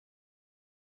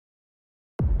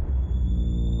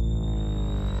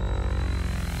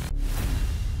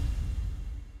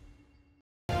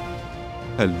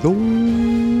Hello,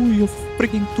 you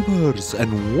freaking tubers, and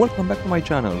welcome back to my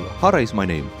channel. Hara is my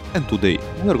name, and today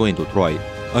we are going to try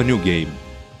a new game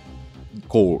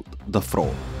called The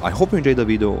Throne. I hope you enjoyed the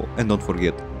video, and don't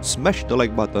forget, smash the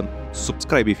like button,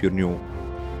 subscribe if you're new,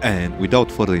 and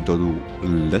without further ado,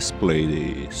 let's play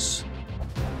this.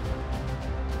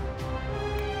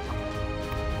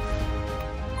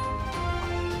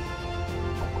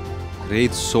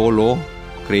 Create solo.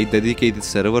 Create dedicated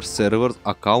server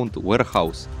account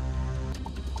warehouse.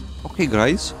 Okay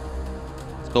guys,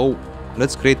 so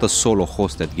let's create a solo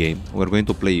hosted game. We're going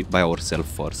to play by ourselves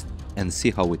first and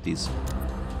see how it is.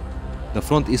 The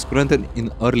front is currently in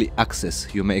early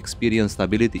access. You may experience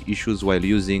stability issues while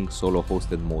using solo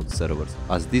hosted mode servers,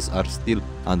 as these are still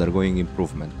undergoing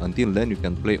improvement. Until then, you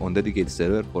can play on dedicated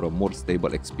server for a more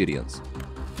stable experience.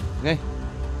 Okay.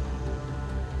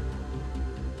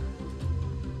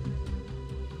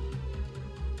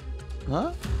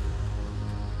 Huh?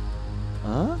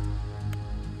 Huh?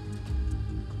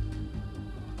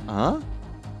 Huh?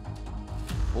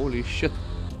 Holy shit.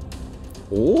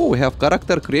 Oh, we have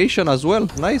character creation as well.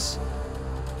 Nice.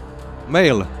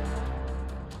 Male.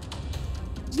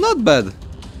 It's not bad.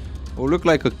 We look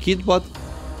like a kid, but...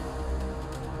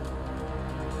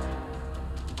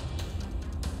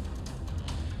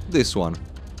 this one.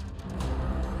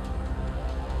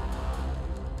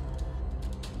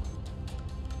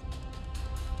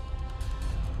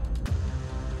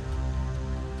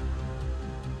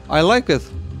 I like it.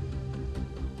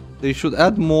 They should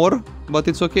add more, but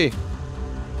it's okay.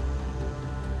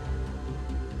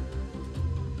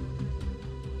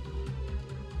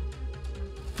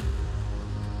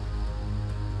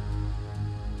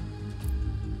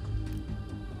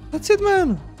 That's it,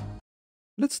 man.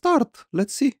 Let's start.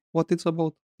 Let's see what it's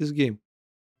about, this game.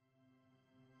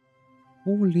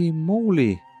 Holy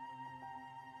moly.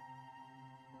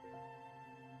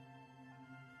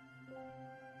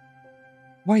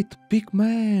 White pig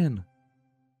man.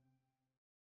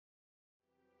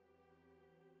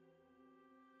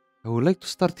 I would like to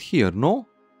start here, no?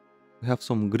 We have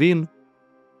some green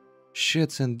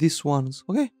sheds and these ones.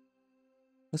 Okay.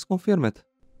 Let's confirm it.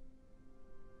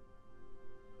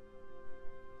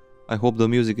 I hope the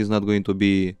music is not going to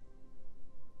be...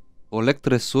 collect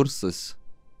resources.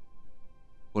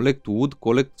 Collect wood,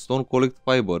 collect stone, collect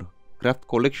fiber. Craft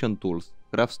collection tools.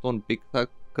 Craft stone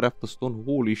pickaxe. Craft a stone.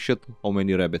 Holy shit, how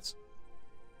many rabbits.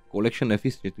 Collection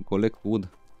efficiency. Collect wood.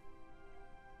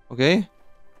 Okay.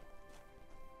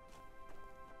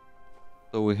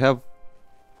 So we have...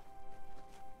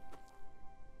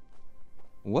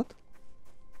 what?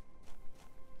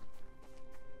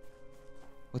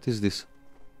 What is this?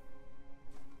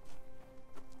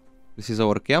 This is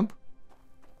our camp?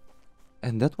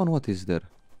 And that one, what is there?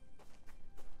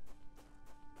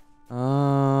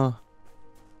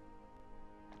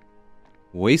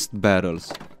 Waste barrels.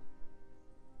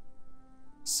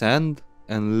 Sand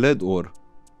and lead ore.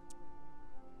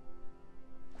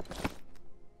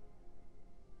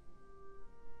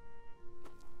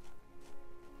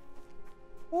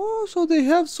 Oh, so they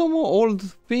have some old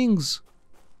things.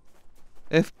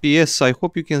 FPS, I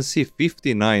hope you can see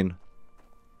 59.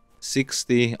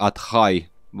 60 at high.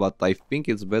 But I think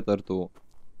it's better to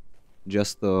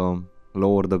just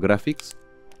lower the graphics.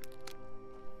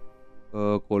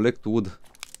 Collect wood.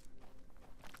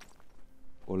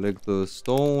 Collect the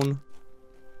stone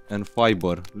and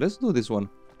fiber. Let's do this one.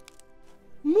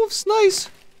 Moves nice.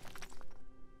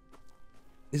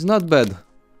 It's not bad.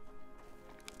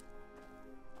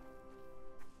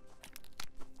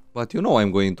 But you know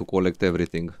I'm going to collect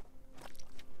everything.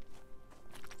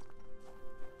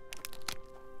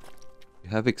 You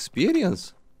have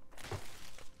experience.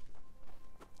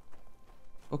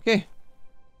 Okay.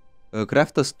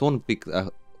 Craft a stone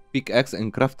pickaxe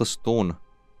and craft a stone.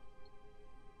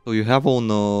 So you have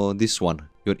on this one,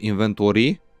 your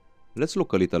inventory. Let's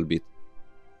look a little bit.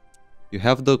 You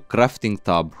have the crafting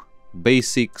tab.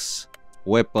 Basics,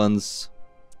 weapons,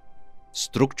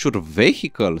 structure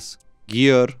vehicles,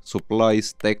 gear,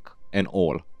 supplies, tech, and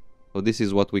all. So this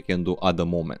is what we can do at the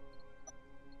moment.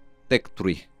 Tech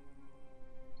tree.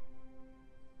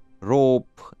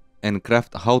 Rope and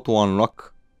craft how to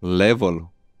unlock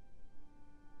level.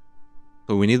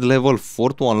 So we need level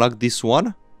 4 to unlock this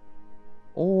one.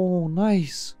 Oh,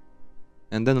 nice.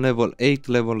 And then level 8,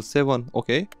 level 7.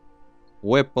 Okay.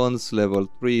 Weapons,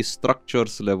 level 3.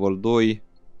 Structures, level 2.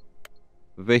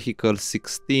 Vehicle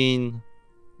 16.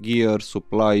 Gear,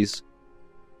 supplies.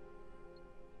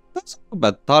 That's not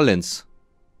bad. Talents.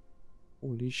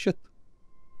 Holy shit.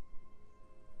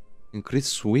 Increase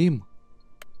swim.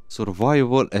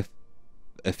 Survival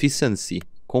efficiency.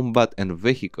 Combat and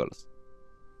vehicles.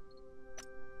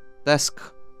 Task.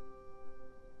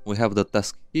 We have the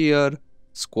task here.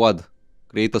 Squad.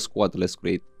 Create a squad. Let's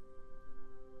create.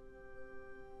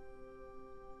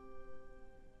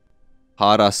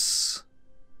 Harass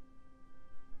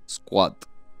squad.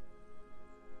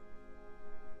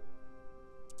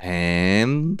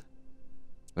 And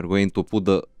we're going to put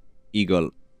the eagle.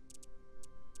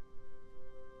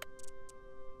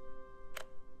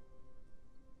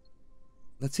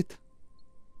 That's it.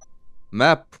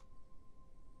 Map.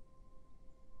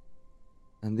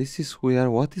 And this is where...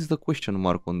 What is the question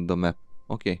mark on the map?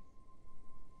 Okay.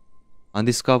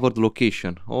 Undiscovered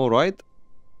location. Alright.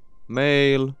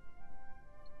 Mail.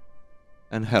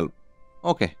 And help.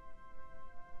 Okay.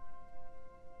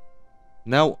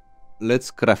 Now, let's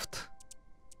craft.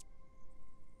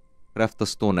 Craft a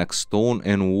stone axe. Stone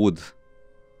and wood.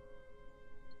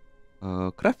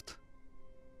 Craft?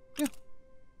 Yeah.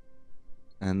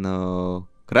 And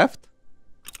craft?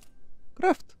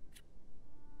 Craft.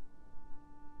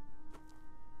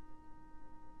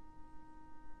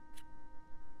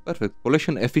 Perfect.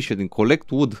 Collection efficient.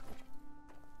 Collect wood.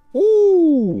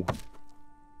 Ooh.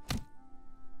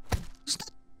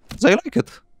 I like it.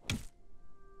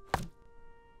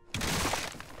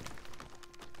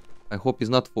 I hope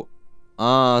it's not for...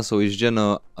 Ah, so it's gen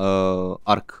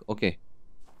arc. Okay.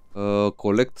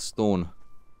 Collect stone.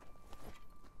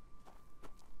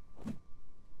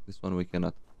 This one we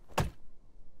cannot.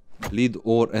 Lead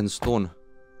ore and stone.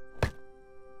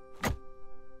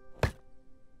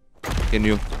 Can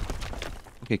you...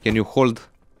 Okay, can you hold?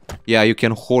 Yeah, you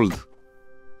can hold.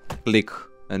 Click.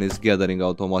 And it's gathering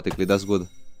automatically. That's good.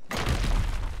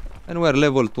 And we're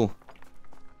level 2.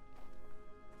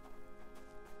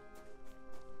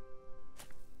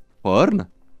 Fern?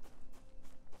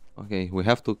 Okay, we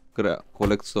have to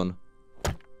collect stone.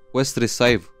 Quest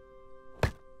receive.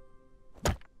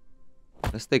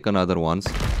 Let's take another ones.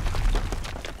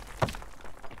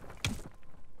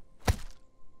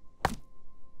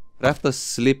 Craft a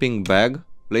sleeping bag.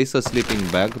 Place a sleeping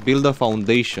bag. Build a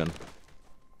foundation.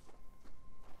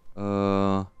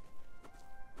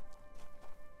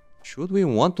 Should we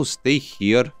want to stay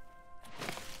here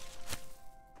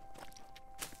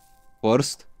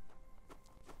first?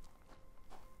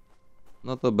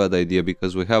 Not a bad idea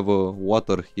because we have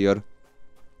water here.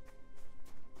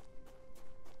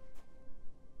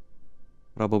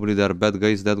 Probably there are bad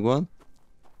guys that one.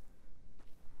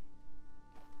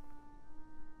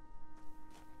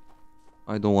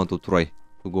 I don't want to try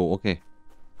to go. Okay.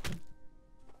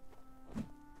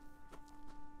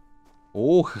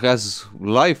 Oh, has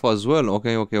life as well.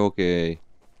 Okay, okay, okay.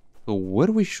 So where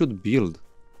we should build?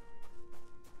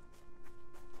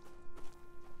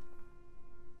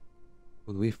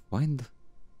 Could we find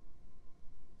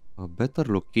a better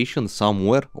location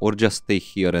somewhere or just stay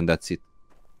here and that's it?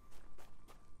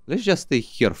 Let's just stay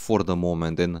here for the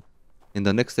moment and in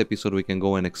the next episode we can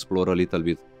go and explore a little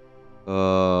bit.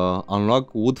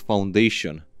 Unlock wood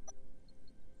foundation.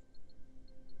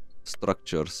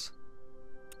 Structures.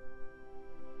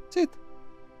 That's it.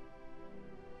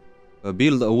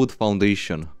 Build a wood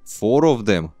foundation. 4 of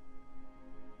them.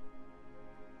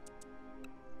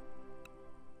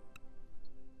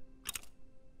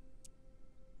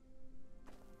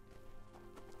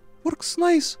 Works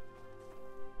nice.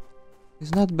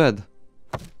 It's not bad.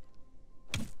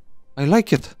 I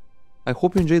like it. I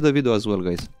hope you enjoyed the video as well,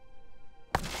 guys.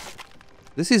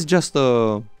 This is just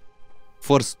a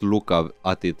first look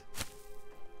at it.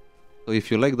 So if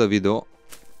you like the video,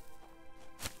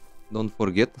 don't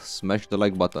forget, smash the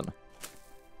like button.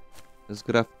 Let's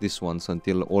grab this ones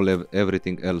until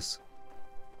everything else.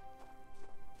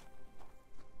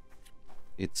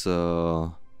 It's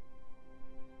done.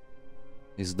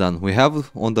 We have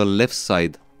on the left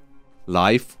side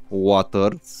life,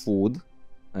 water, food,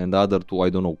 and other 2, I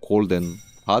don't know, cold and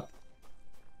hot.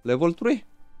 Level 3.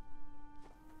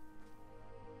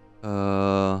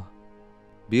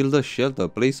 Build a shelter.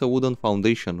 Place a wooden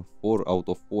foundation. 4 out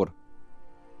of 4.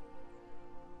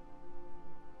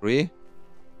 3.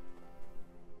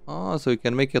 Ah, so you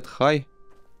can make it high.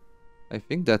 I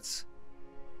think that's...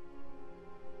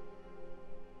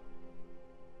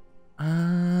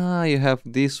 Ah, you have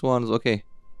these ones. Okay.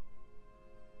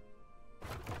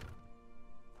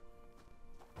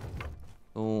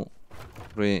 Two,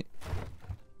 3,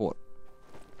 4.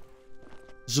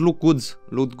 Just look good.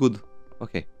 Look good.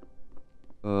 Okay.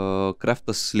 Craft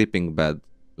a sleeping bed.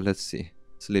 Let's see.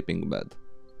 Sleeping bed.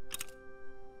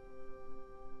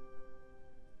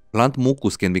 Plant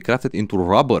mucus can be crafted into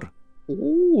rubber.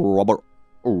 Ooh, rubber.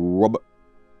 Rubber.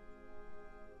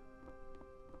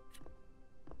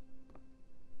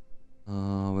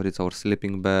 Where is our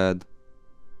sleeping bed?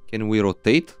 Can we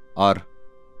rotate? R.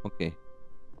 Okay.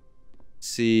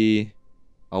 C.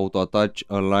 Auto attach,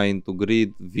 align to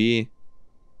grid. V.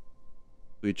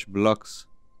 Switch blocks.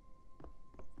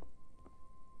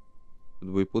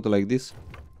 Should we put like this?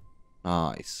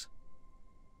 Nice.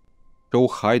 Show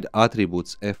hide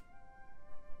attributes. F.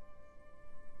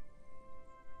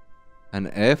 And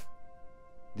F.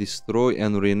 Destroy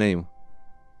and rename.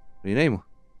 Rename.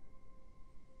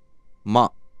 Ma.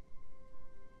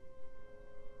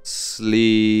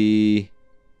 Sleeping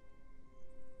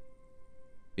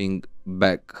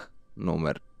bag. No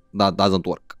matter. That doesn't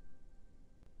work.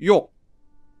 Yo.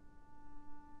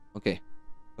 Okay.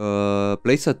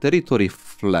 Place a territory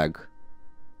flag.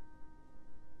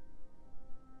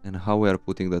 And how we are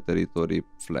putting the territory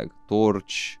flag?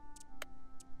 Torch.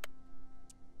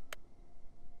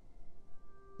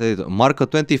 Mark a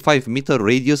 25-meter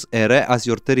radius area as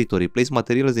your territory. Place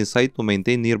materials inside to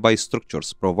maintain nearby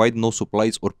structures. Provide no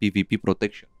supplies or PvP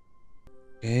protection.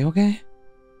 Okay, okay.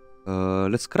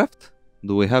 Let's craft.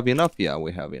 Do we have enough? Yeah,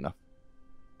 we have enough.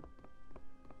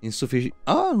 Insufficient.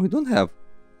 Ah, we don't have.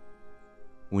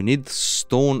 We need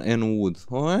stone and wood.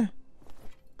 Okay.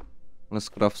 Let's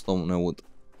craft stone and wood.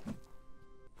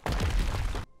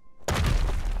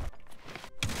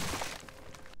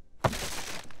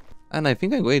 And I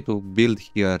think I'm going to build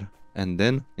here. And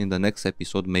then in the next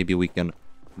episode, maybe we can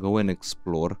go and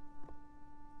explore.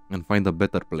 And find a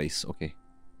better place. Okay.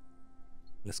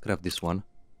 Let's craft this one.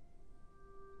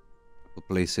 To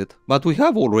place it. But we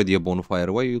have already a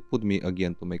bonfire. Why you put me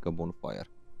again to make a bonfire?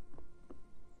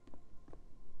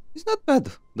 It's not bad,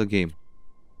 the game.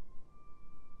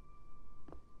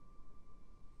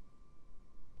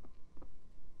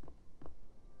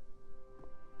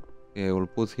 Okay, I will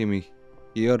put him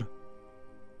here.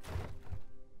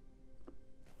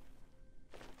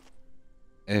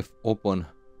 F open.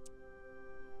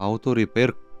 Auto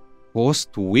repair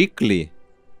cost weekly.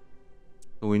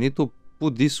 So we need to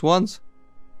put these ones.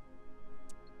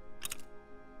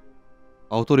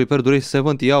 Auto repair duration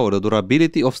 70 hours. The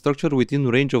durability of structure within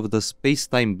range of the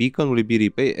space-time beacon will be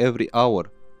repaired every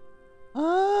hour.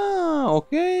 Ah,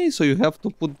 okay. So you have to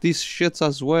put these shits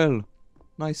as well.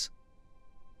 Nice.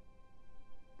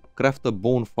 Craft a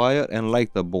bonfire and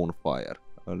light a bonfire.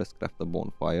 Let's craft a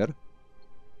bonfire.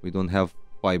 We don't have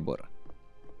fiber.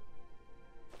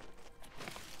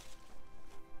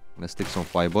 Let's take some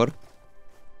fiber.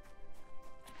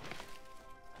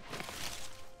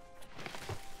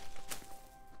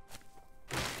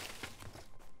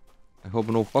 I hope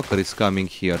no fucker is coming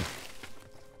here.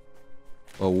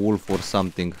 A wolf or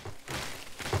something.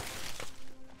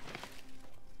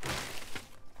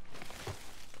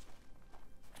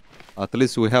 At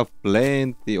least we have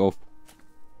plenty of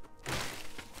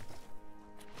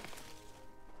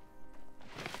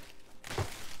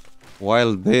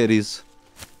wild berries.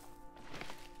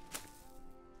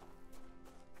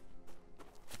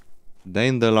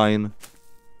 Dandelion.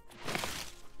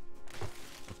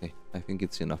 Okay, I think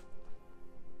it's enough.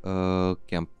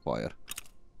 Campfire.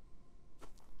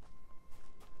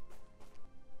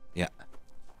 Yeah,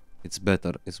 it's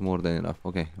better. It's more than enough.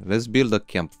 Okay, let's build a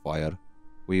campfire.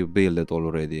 We built it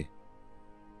already.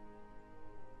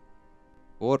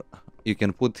 Or you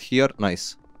can put here.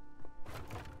 Nice.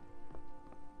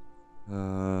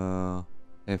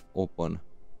 F open.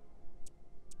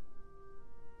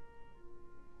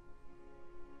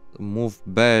 Move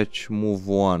batch, move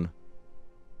one.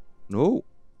 No.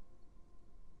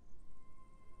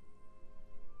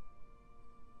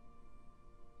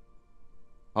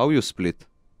 How you split?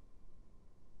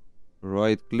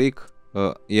 Right click.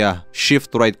 Yeah,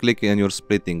 shift right click and you're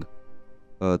splitting.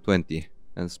 20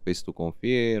 and space to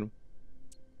confirm.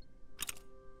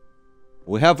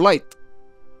 We have light.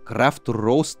 Craft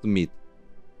roast meat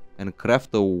and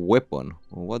craft a weapon.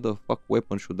 What the fuck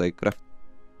weapon should I craft?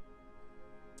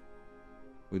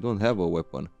 We don't have a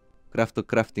weapon. Craft a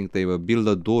crafting table. Build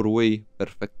a doorway.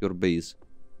 Perfect your base.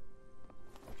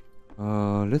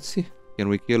 Let's see. Can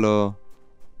we kill a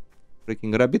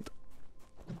freaking rabbit?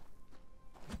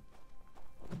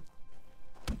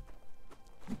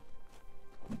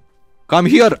 Come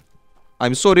here!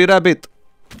 I'm sorry, rabbit.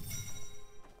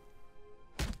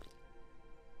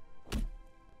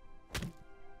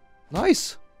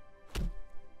 Nice.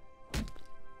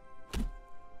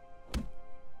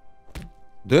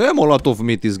 Damn, a lot of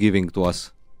meat is giving to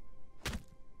us.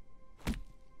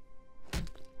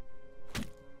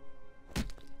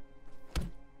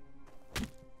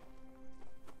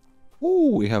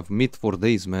 Ooh, we have meat for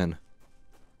days, man.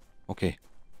 Okay.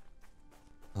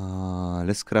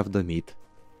 Let's craft the meat.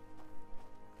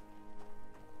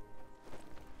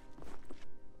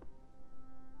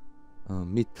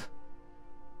 Meat.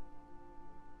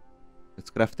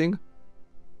 It's crafting.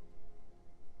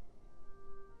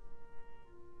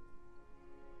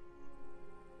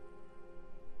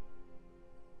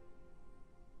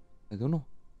 I don't know.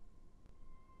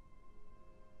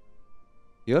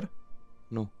 Here?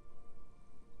 No.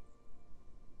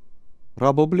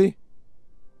 Probably.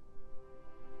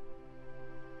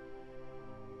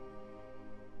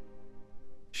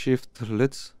 Shift,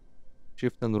 let's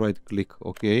shift and right click.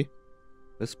 Okay.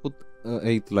 Let's put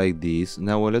 8 like this.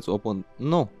 Now let's open.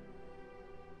 No.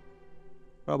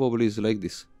 Probably is like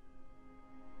this.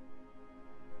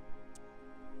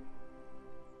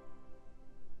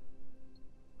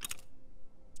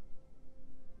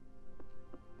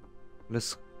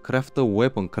 Let's craft a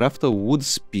weapon. Craft a wood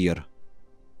spear.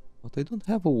 But I don't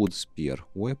have a wood spear.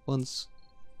 Weapons.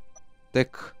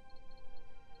 Tech.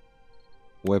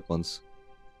 Weapons.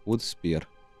 Wood spear.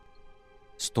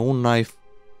 Stone knife.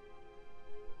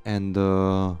 And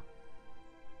I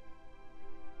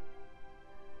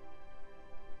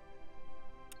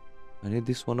need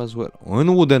this one as well.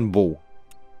 One wooden bow.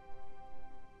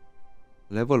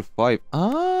 Level 5.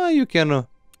 Ah, you can...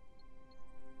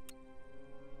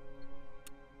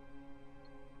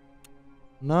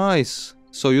 Nice.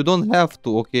 So you don't have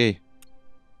to, okay.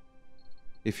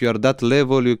 If you are that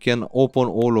level, you can open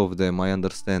all of them. I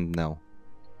understand now.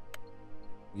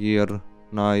 Gear,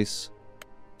 nice.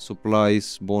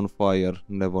 Supplies, bonfire,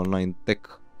 level 9 tech.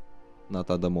 Not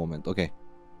at the moment, okay.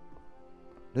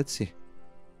 Let's see.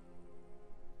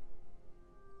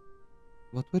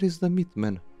 But where is the meat,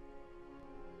 man?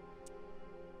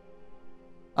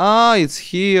 Ah, it's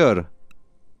here.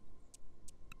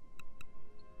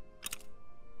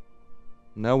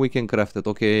 Now we can craft it.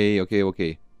 Okay, okay,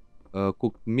 okay.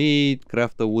 Cooked meat,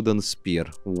 craft a wooden spear.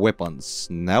 Weapons.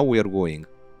 Now we are going.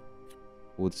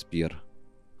 Wood spear.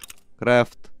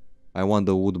 Craft. I want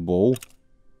the wood bow.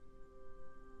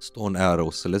 Stone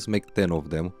arrows. So let's make 10 of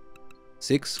them.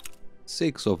 6?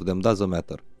 6 of them, doesn't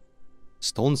matter.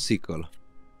 Stone sickle.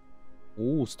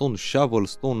 Ooh, stone shovel,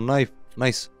 stone knife.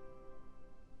 Nice.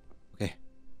 Okay.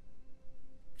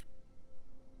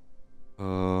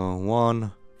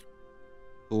 1,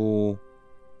 2,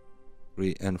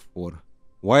 3, and 4.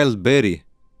 Wild berry.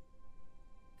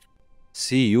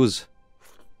 See, use.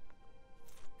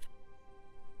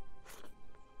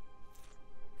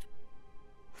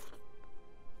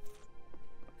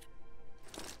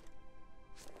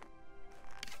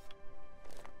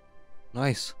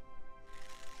 Nice.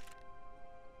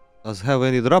 Does have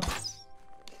any drop?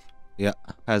 Yeah,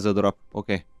 has a drop.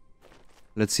 Okay.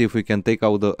 Let's see if we can take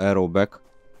out the arrow back.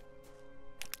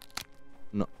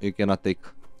 No, you cannot take.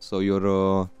 So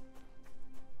you're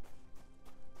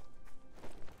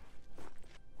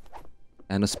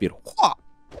and a spear.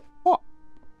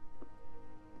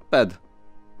 Bad.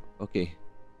 Okay.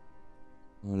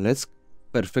 Let's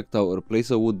perfect our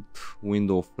place a wood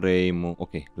window frame.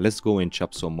 Okay, let's go and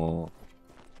chop some.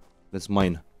 Let's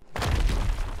mine.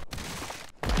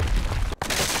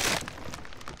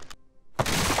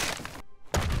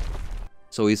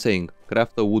 So he's saying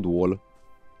craft a wood wall.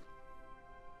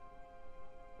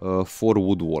 4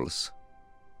 wood walls.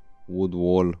 Wood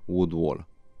wall, wood wall.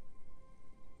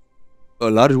 A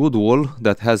large wood wall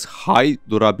that has high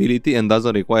durability and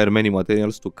doesn't require many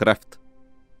materials to craft.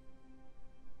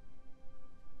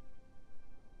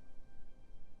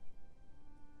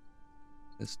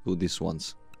 Let's do this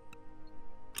once.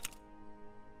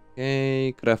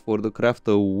 Okay, craft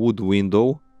a wood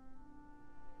window.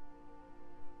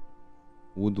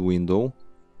 Wood window.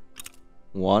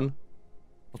 1.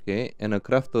 Okay, and a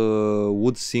craft a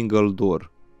wood single door.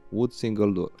 Wood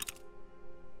single door.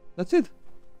 That's it.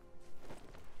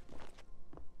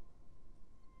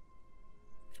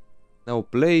 Now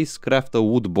place, craft a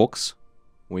wood box.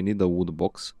 We need a wood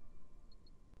box.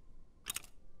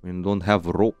 We don't have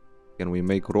rope. Can we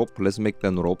make rope? Let's make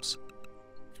 10 ropes.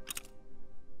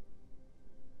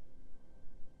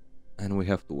 And we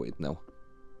have to wait now.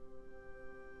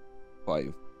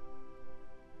 5.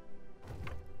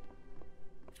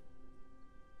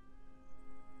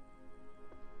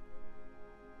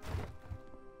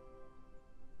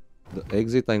 The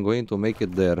exit, I'm going to make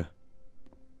it there.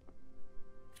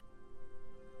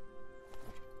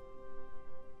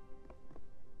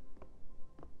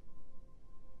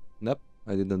 Nope,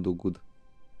 I didn't do good.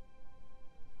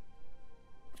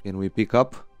 Can we pick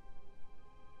up?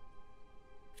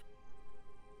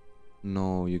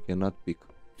 No, you cannot pick.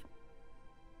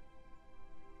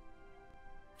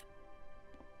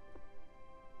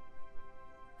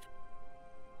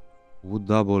 Wood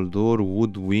double door,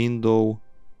 wood window,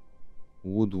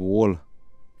 wood wall.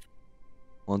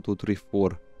 1, 2, 3,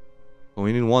 4. So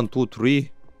we need 1, 2,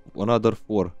 3, another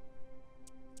 4.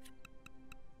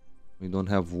 We don't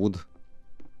have wood.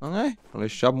 Okay,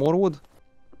 let's chop more wood.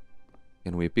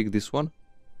 Can we pick this one?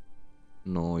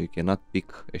 No, you cannot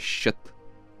pick a shit.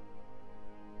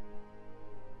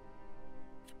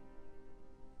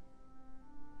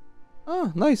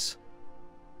 Ah, nice.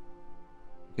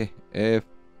 Okay, F.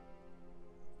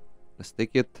 Let's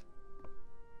take it.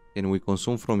 Can we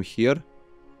consume from here?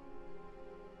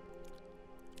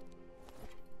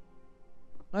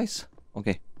 Nice.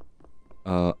 Okay.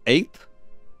 8.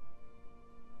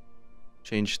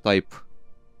 Change type.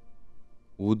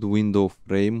 Wood window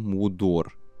frame, wood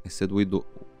door. I said we do.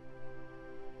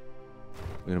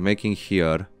 We're making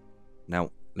here.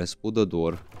 Now, let's put the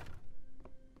door.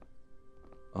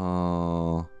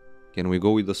 Can we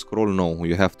go with the scroll? No,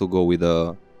 you have to go with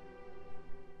the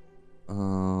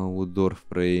wood door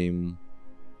frame.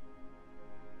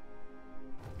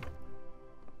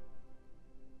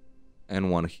 And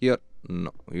one here.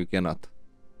 No, you cannot.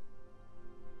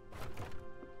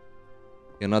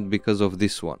 Cannot because of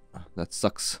this one. That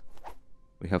sucks.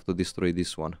 We have to destroy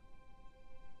this one.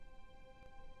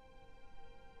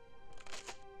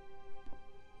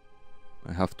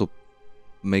 I have to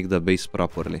make the base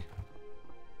properly.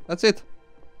 That's it.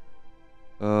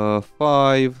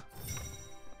 5.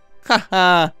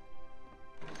 Haha.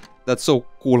 That's so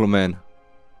cool, man.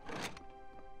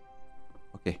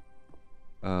 Okay.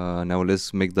 Now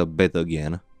let's make the bed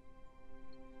again.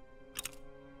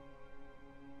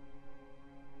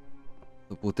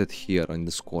 To put it here in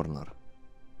this corner.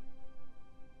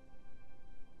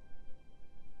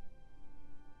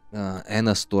 And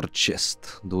a store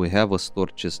chest. Do we have a store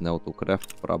chest now to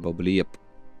craft? Probably, yep.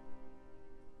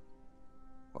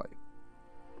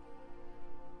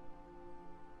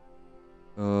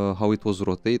 5. How it was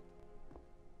rotate?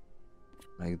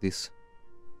 Like this.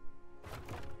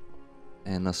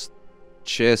 And a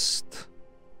chest.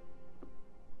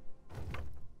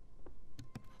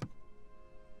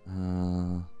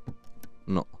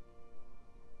 No.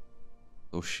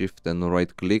 So shift and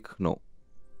right click? No.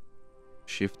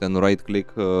 Shift and right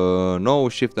click? No.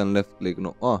 Shift and left click?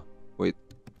 No. Ah, wait.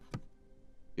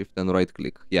 Shift and right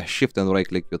click. Yeah, shift and right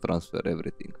click, you transfer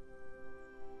everything.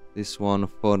 This one,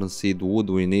 fern seed, wood,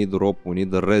 we need rope, we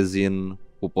need the resin,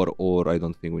 copper ore, I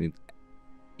don't think we need.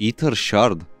 Ether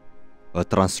shard. A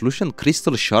translucent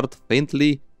crystal shard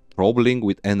faintly troubling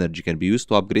with energy can be used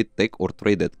to upgrade tech or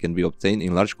trade it. Can be obtained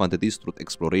in large quantities through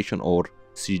exploration or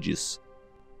sieges.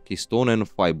 Okay, stone and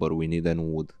fiber we need, and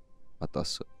wood. At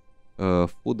us.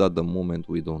 Food at the moment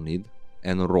we don't need.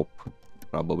 And rope.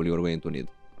 Probably we're going to need.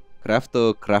 Craft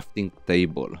a crafting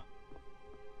table.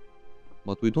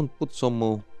 But we don't put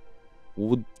some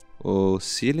wood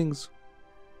ceilings.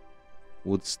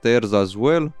 Wood stairs as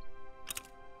well.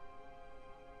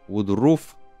 Wood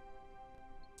roof.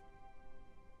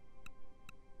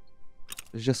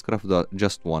 Let's just craft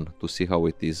just one to see how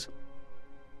it is.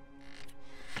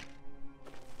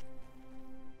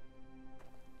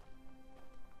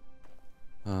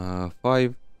 Uh,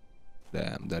 5.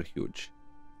 Damn, they're huge.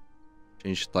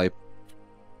 Change type.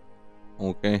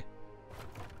 Okay.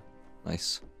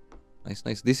 Nice. Nice,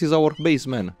 nice. This is our base,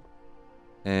 man.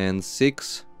 And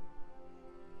 6.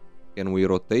 Can we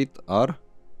rotate R?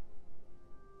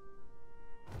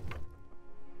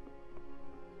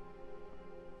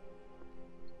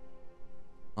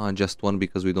 Just one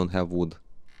because we don't have wood.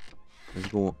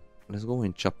 Let's go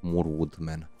and chop more wood,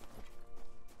 man.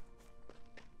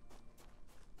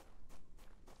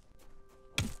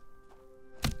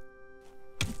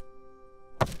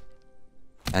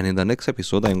 And in the next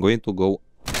episode I'm going to go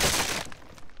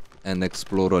and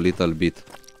explore a little bit.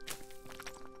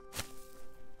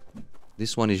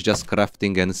 This one is just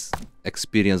crafting and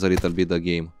experience a little bit the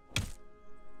game.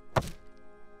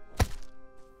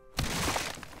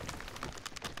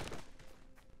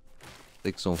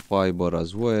 Take some fiber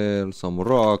as well, some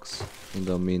rocks. In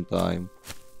the meantime,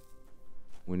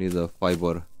 we need a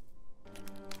fiber.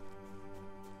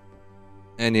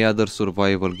 Any other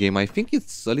survival game? I think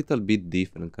it's a little bit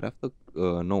different. Craft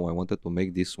a, no, I wanted to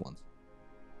make this one.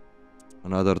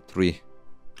 Another 3.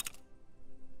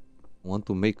 I want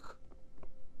to make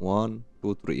 1,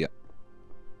 2, 3, yeah.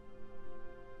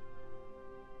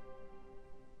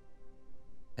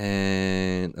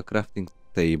 And a crafting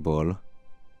table.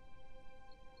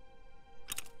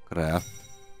 Craft.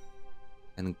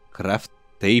 And craft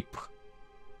tape.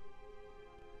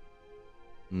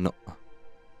 No.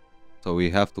 So we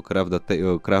have to craft the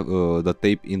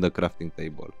tape in the crafting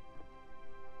table.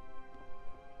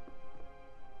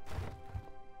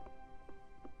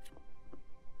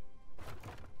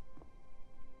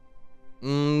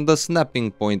 The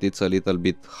snapping point, it's a little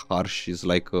bit harsh. It's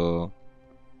like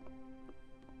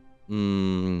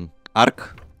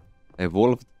Arc.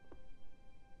 Evolved.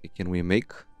 Okay, can we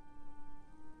make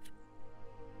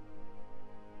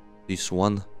this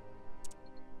one?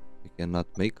 We cannot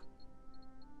make.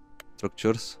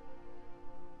 Structures.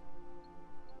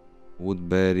 Wood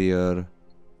barrier.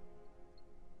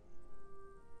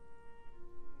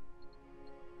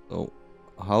 So,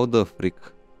 how the frick?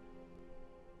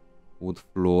 Wood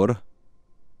floor.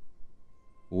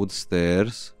 Wood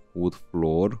stairs. Wood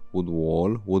floor. Wood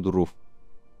wall. Wood roof.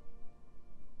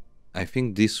 I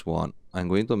think this one. I'm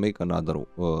going to make another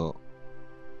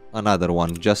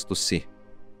one just to see.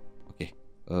 Okay.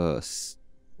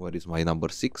 Where is my number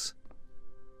 6?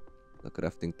 The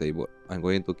crafting table. I'm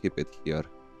going to keep it here.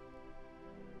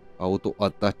 How to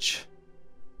attach?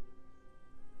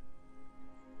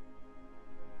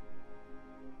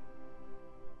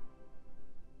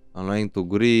 Align to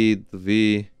grid.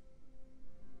 V.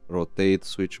 Rotate.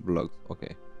 Switch blocks.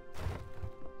 Okay.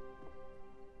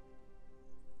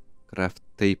 Craft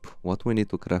tape. What we need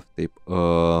to craft tape?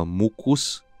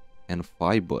 Mucus and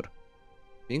fiber.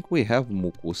 I think we have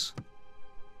mucus.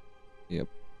 Yep.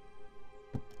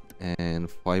 And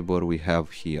fiber we have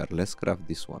here. Let's craft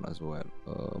this one as well.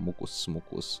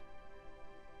 Mucus.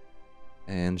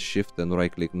 And shift and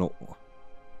right click. No.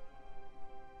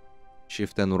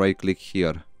 Shift and right click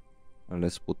here. And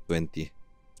let's put 20.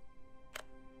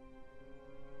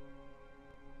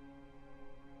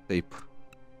 Tape.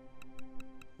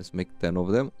 Let's make 10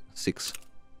 of them. 6.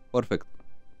 Perfect.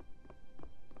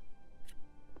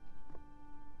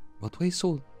 But why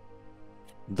so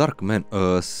dark, man?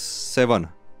 7.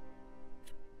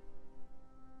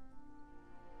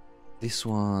 This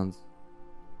one.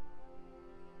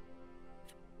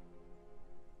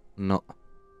 No.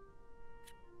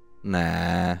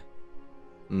 Nah.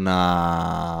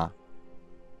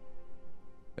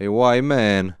 Hey, why,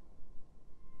 man?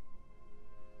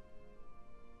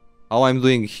 How I'm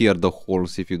doing here the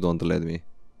holes if you don't let me?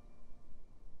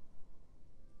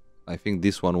 I think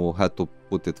this one will have to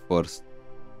put it first.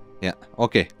 Yeah,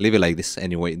 okay, leave it like this.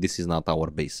 Anyway, this is not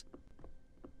our base.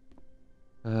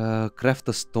 Craft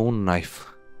a stone knife.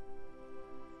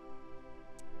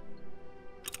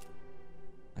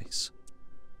 Nice.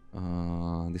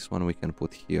 This one we can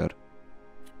put here.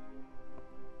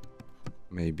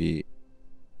 Maybe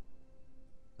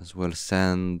as well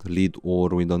sand, lead ore,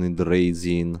 we don't need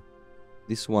resin.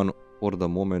 This one for the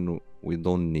moment we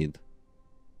don't need.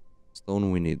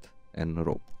 Stone we need and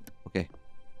rope. Okay.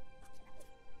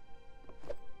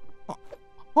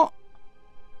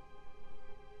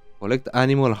 Collect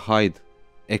animal hide.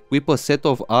 Equip a set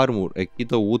of armor.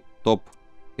 Equip a wood top.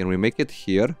 Can we make it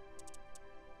here?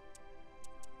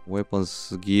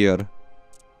 Weapons, gear.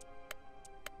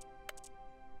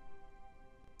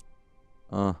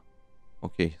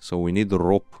 Okay, so we need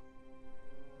rope.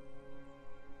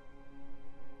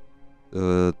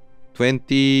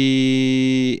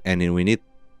 20, and then we need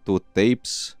 2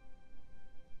 tapes.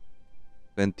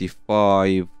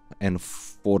 25 and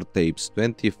 4 tapes.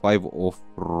 25 of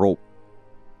rope.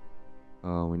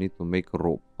 We need to make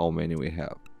rope. How many we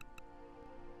have?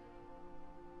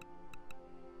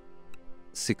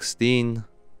 16,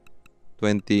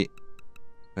 20,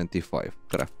 25.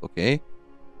 Craft, okay.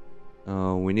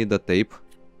 We need a tape.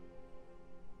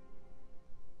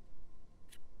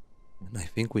 And I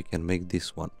think we can make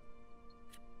this one.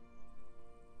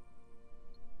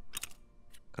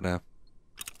 Craft.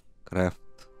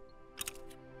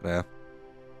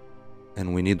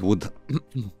 And we need wood.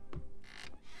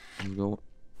 And go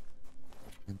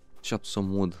and chop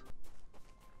some wood.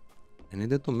 I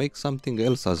needed to make something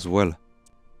else as well.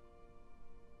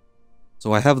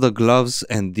 So I have the gloves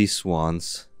and these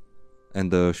ones. And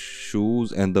the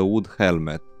shoes and the wood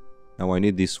helmet. Now I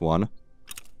need this one.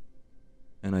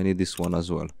 And I need this one as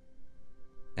well.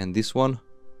 And this one.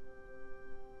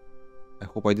 I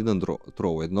hope I didn't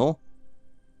throw it, no?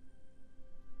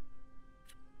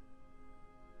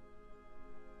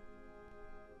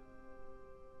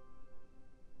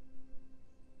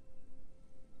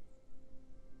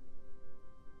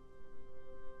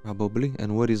 Probably.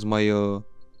 And where is my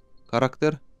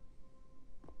character?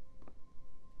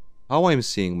 How I'm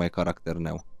seeing my character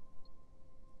now?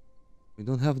 We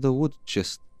don't have the wood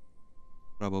chest.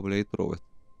 Probably I throw it.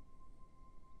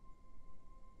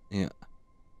 Yeah.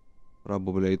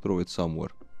 Probably I throw it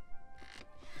somewhere.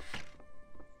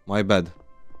 My bad.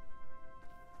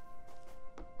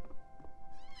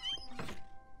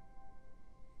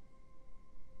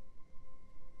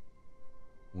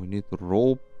 We need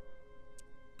rope.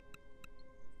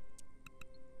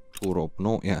 2 rope,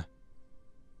 no? Yeah.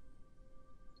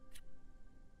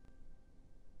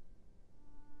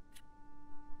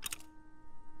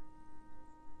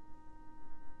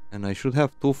 And I should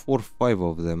have 2, 4, 5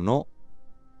 of them, no?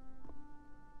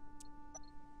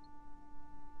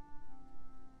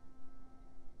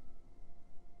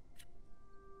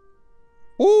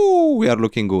 Oh, we are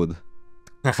looking good.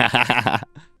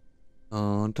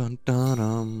 Dun, dun,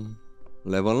 dun.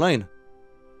 Level 9.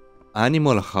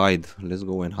 Animal hide. Let's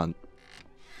go and hunt.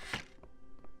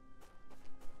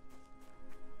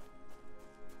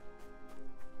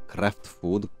 Craft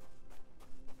food.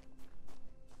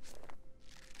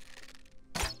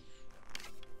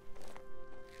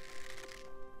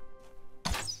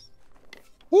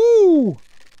 Woo!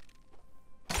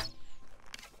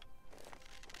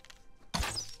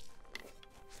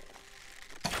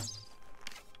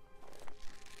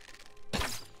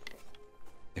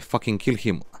 I fucking kill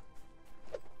him.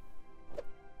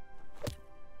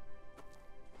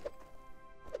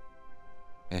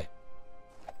 Eh.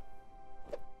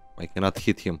 I cannot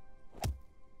hit him.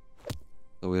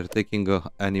 So we're taking a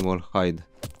animal hide.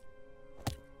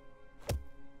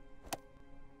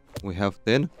 We have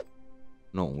 10.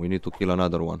 No, we need to kill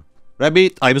another one.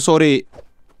 Rabbit, I'm sorry.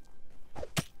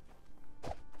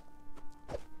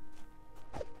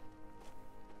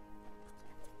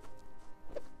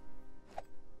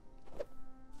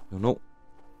 You know.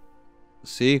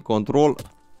 See, control.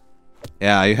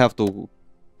 Yeah, you have to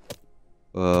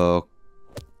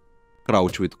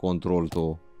crouch with control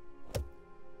to.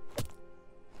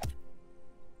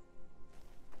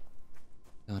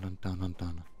 Dun, dun, dun,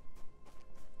 dun.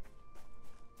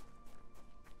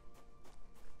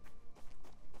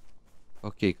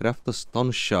 Okay, craft a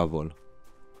stone shovel.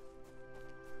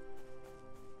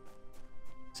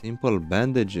 Simple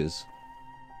bandages.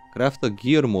 Craft a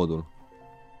gear module.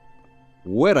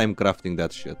 Where I'm crafting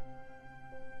that shit?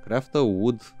 Craft a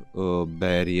wood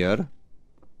barrier.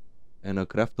 And a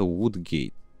craft a wood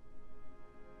gate.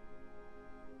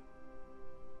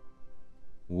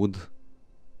 Wood.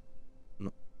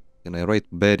 No. Can I write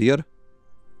barrier?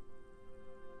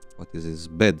 What is this?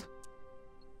 Bed.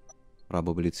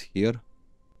 Probably it's here.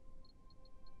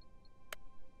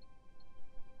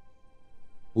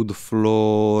 Wood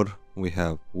floor. We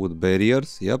have wood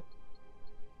barriers. Yep.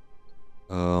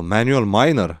 Manual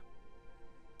miner.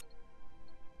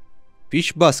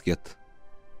 Fish basket.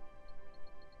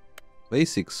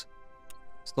 Basics.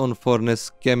 Stone furnace.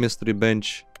 Chemistry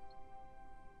bench.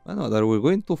 I know that we're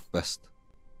going too fast.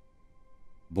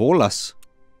 Bolas.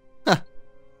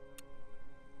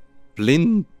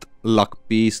 Flint lock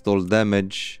pistol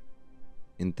damage.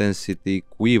 Intensity.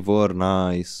 Quiver.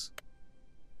 Nice.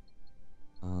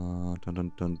 Dun,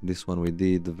 dun, dun. This one we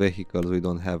did. Vehicles, we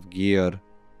don't have gear.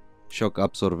 Shock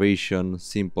observation.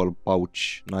 Simple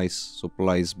pouch. Nice.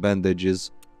 Supplies.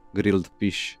 Bandages. Grilled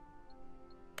fish.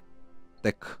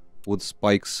 Tech. Wood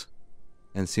spikes.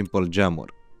 And simple jammer.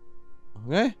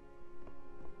 Okay.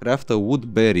 Craft a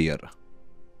wood barrier.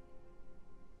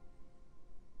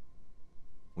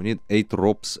 We need 8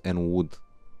 ropes and wood.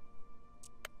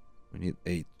 We need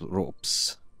 8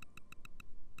 ropes.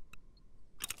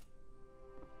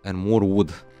 And more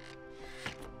wood.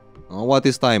 Now what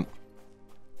is time?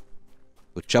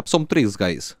 To chop some trees,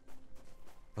 guys.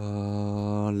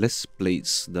 Let's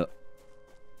place the...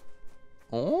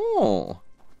 Oh!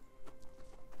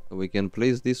 So we can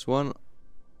place this one.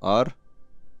 R.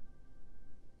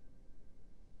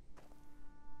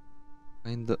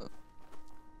 And...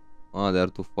 Oh, they're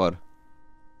too far.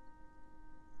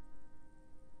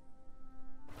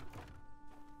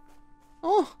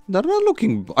 Oh, they're not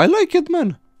looking... I like it,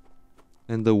 man.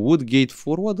 And the wood gate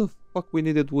 4. What the fuck we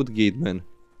needed wood gate, man?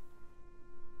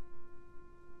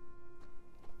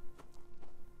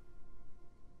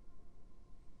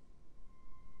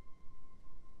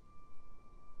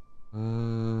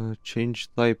 Change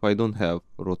type I don't have.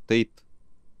 Rotate.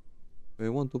 I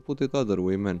want to put it other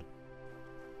way, man.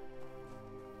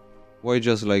 Why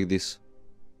just like this?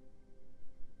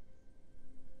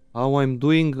 How I'm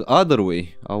doing other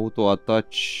way? Auto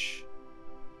attach.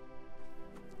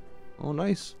 Oh,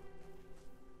 nice.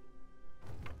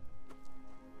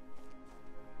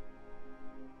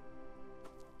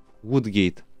 Wood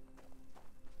gate.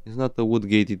 It's not a wood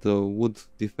gate, it's a wood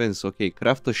defense. Okay,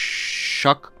 craft a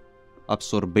shock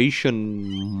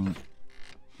absorption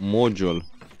module.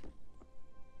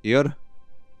 Here?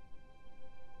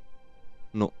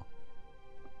 No.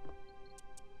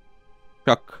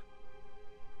 Shock.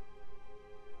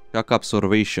 Shock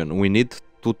observation. We need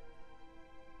to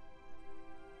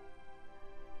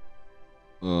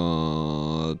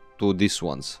these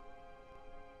ones.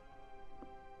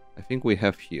 I think we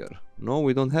have here. No,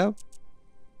 we don't have.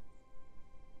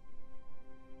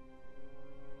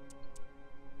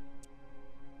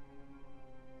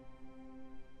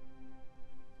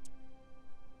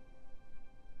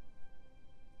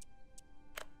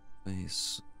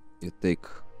 Nice. You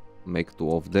make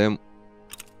 2 of them.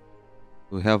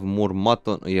 We have more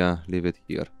mutton. Yeah, leave it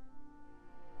here.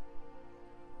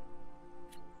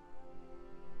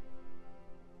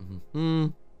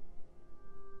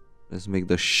 Let's make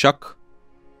the shack.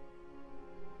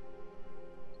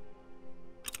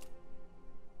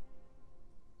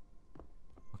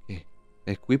 Okay.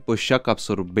 Equip a shack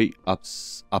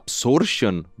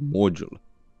absorption module.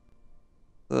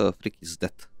 The frick is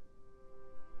that?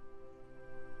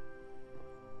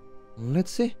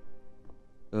 Let's see.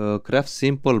 Craft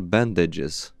simple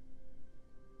bandages.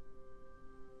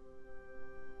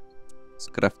 Let's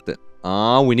craft it.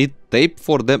 Ah, we need tape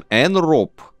for them and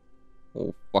rope.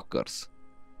 Oh, fuckers.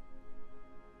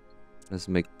 Let's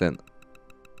make 10.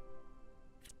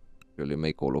 Really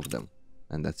make all of them.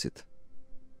 And that's it.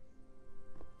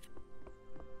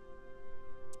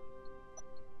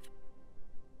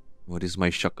 Where is my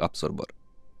shock absorber?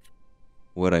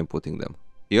 Where I'm putting them?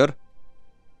 Here?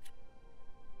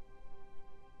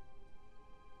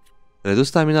 Reduce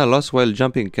stamina loss while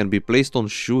jumping can be placed on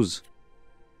shoes.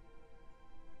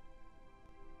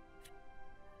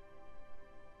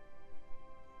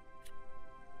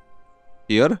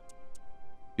 Here?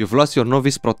 You've lost your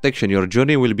novice protection. Your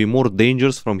journey will be more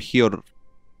dangerous from here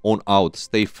on out.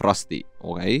 Stay frosty.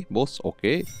 Okay, boss?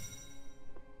 Okay.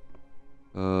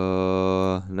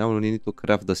 Now we need to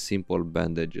craft the simple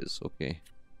bandages. Okay.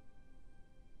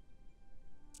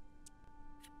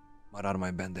 What are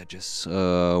my bandages?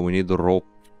 We need the rope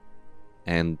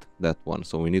and that one.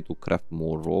 So we need to craft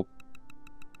more rope.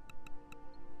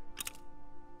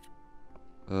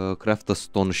 Craft a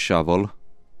stone shovel.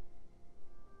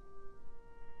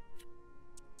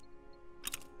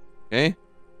 Okay.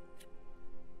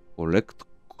 Collect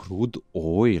crude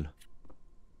oil.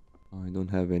 I don't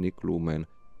have any clue, man.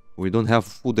 We don't have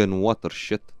food and water,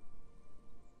 shit.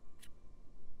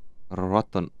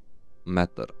 Rotten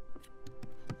matter.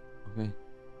 Okay.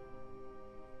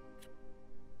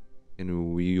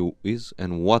 Can we use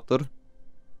and water?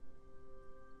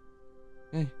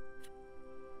 Okay.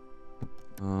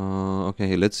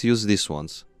 Okay, let's use these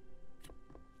ones.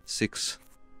 6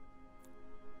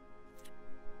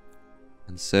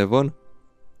 and 7.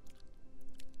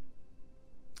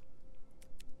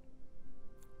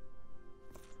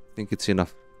 I think it's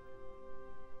enough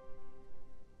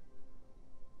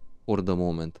for the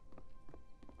moment.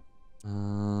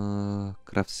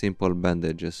 Craft simple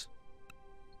bandages.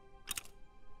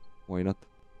 Why not?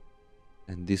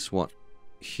 And this one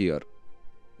here.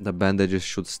 The bandages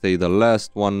should stay. The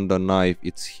last one, the knife,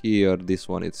 it's here. This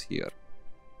one, it's here.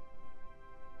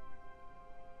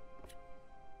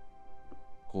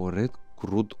 Correct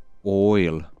crude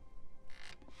oil.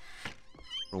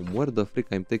 From where the frick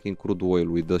I'm taking crude oil?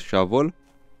 With the shovel?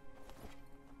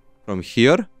 From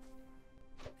here?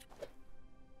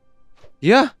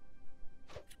 Yeah.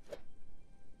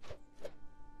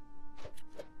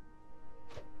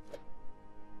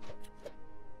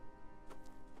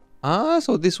 Ah,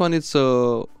 so this one is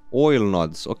oil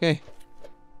nodes. Okay.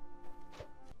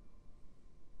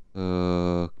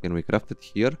 Can we craft it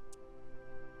here?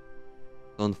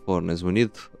 Stone furnace. We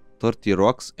need 30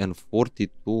 rocks and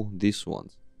 42 these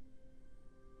ones.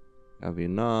 Have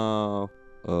enough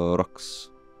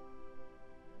rocks.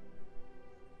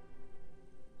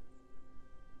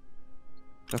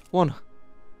 Craft one.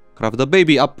 Craft the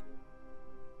baby up.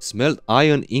 Smelt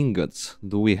iron ingots.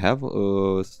 Do we have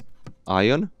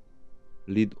iron?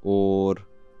 Lead ore,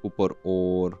 copper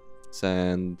ore,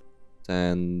 sand,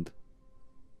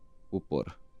 copper.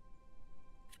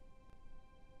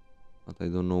 But I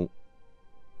don't know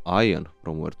iron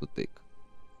from where to take.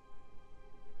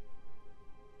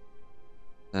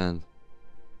 And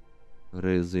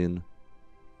resin.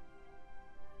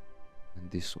 And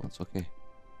these ones, okay.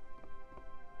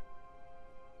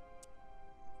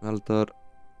 Smelter.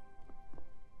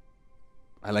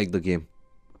 I like the game.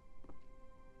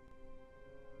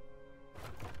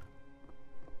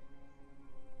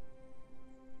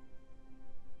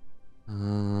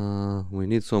 We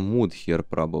need some wood here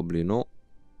probably, no?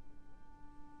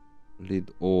 Lead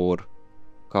ore,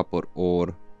 copper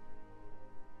ore,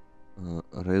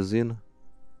 resin,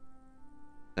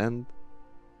 and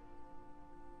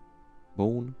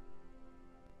bone.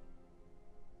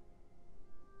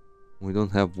 We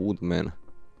don't have wood, man.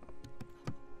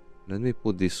 Let me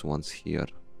put these ones here.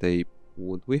 Tape,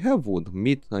 wood. We have wood.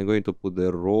 Meat, I'm going to put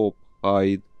the rope,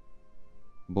 hide,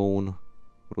 bone,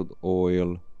 crude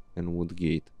oil, and wood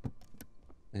gate.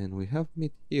 And we have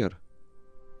meat here.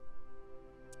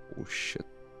 Oh shit.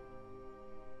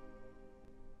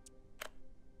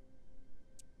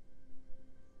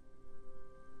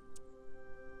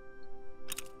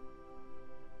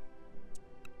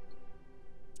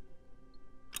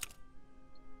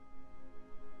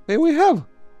 Hey, we have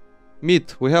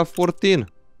meat. We have 14.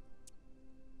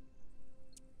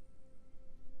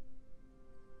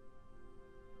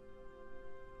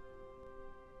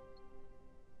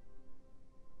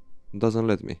 Doesn't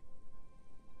let me.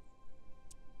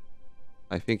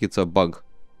 I think it's a bug.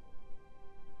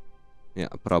 Yeah,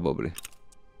 probably.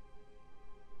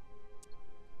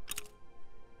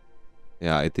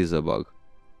 Yeah, it is a bug.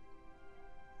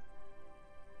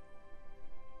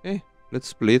 Okay, let's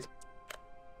split.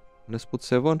 Let's put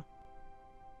 7.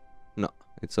 No,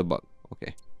 it's a bug.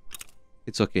 Okay.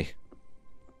 It's okay.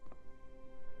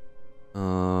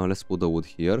 Let's put the wood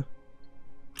here.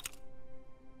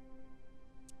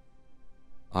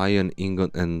 Iron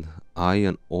ingot and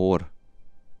iron ore.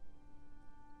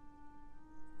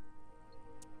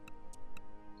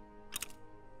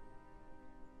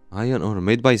 Iron ore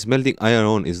made by smelting iron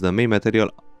ore is the main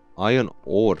material. Iron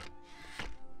ore.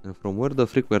 And from where the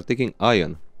frick we're taking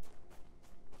iron?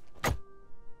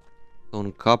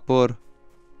 Stone, copper.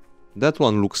 That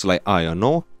one looks like iron,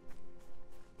 no?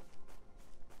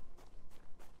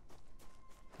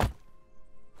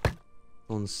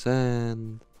 Stone,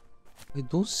 sand. I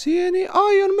don't see any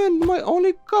iron, man. My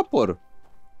only copper.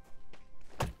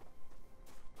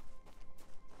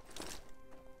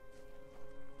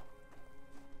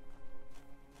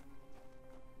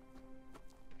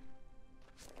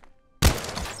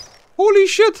 Holy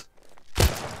shit!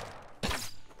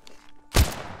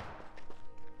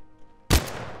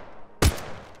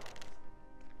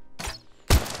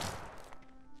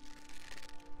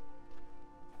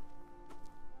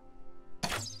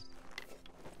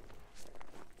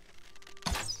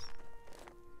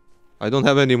 I don't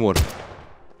have any more.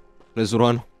 Let's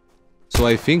run. So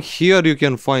I think here you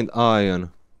can find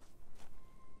iron.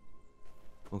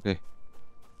 Okay.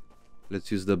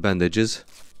 Let's use the bandages.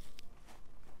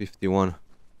 51.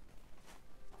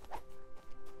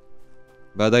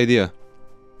 Bad idea.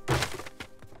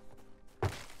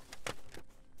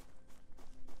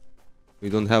 We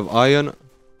don't have iron.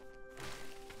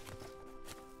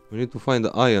 We need to find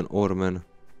the iron ore, man.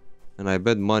 And I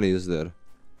bet money is there.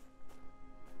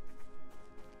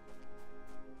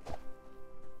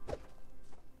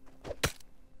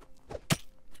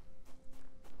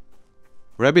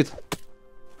 Rabbit!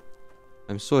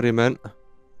 I'm sorry, man.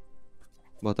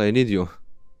 But I need you.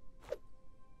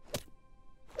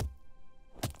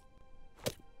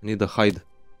 I need a hide.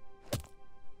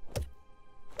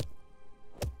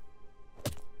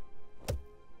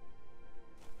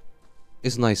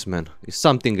 It's nice, man. It's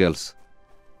something else.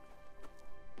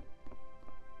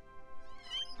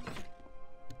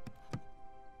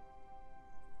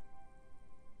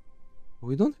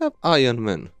 We don't have iron,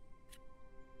 man.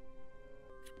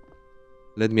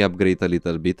 Let me upgrade a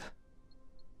little bit.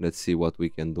 Let's see what we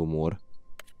can do more.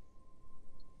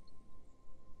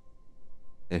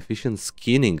 Efficient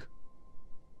skinning.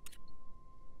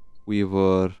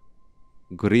 Weaver.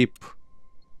 Grip.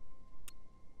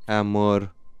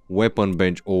 Hammer. Weapon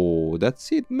bench. Oh, that's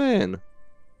it, man.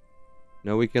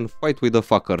 Now we can fight with the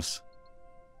fuckers.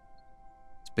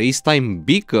 Space-time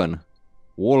beacon.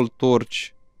 Wall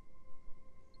torch.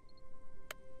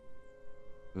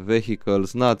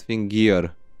 Vehicles. Nothing.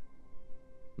 Gear.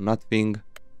 Nothing.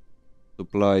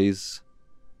 Supplies.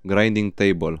 Grinding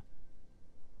table.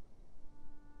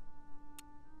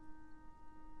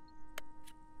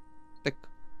 Tech.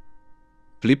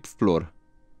 Flip floor.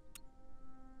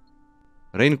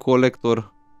 Rain collector.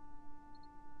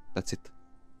 That's it.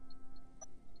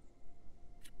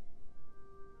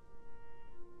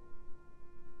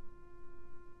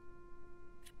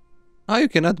 Ah, you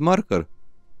can add marker.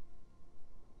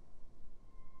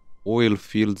 Oil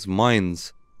fields,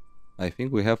 mines. I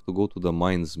think we have to go to the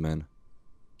mines, man.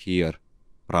 Here.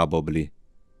 Probably.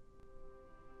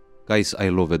 Guys, I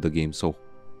love the game, so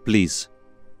please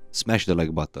smash the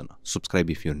like button, subscribe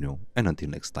if you're new, and until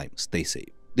next time, stay safe.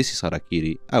 This is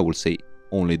Harakiri. I will say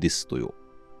only this to you.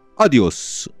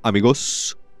 Adios,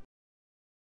 amigos.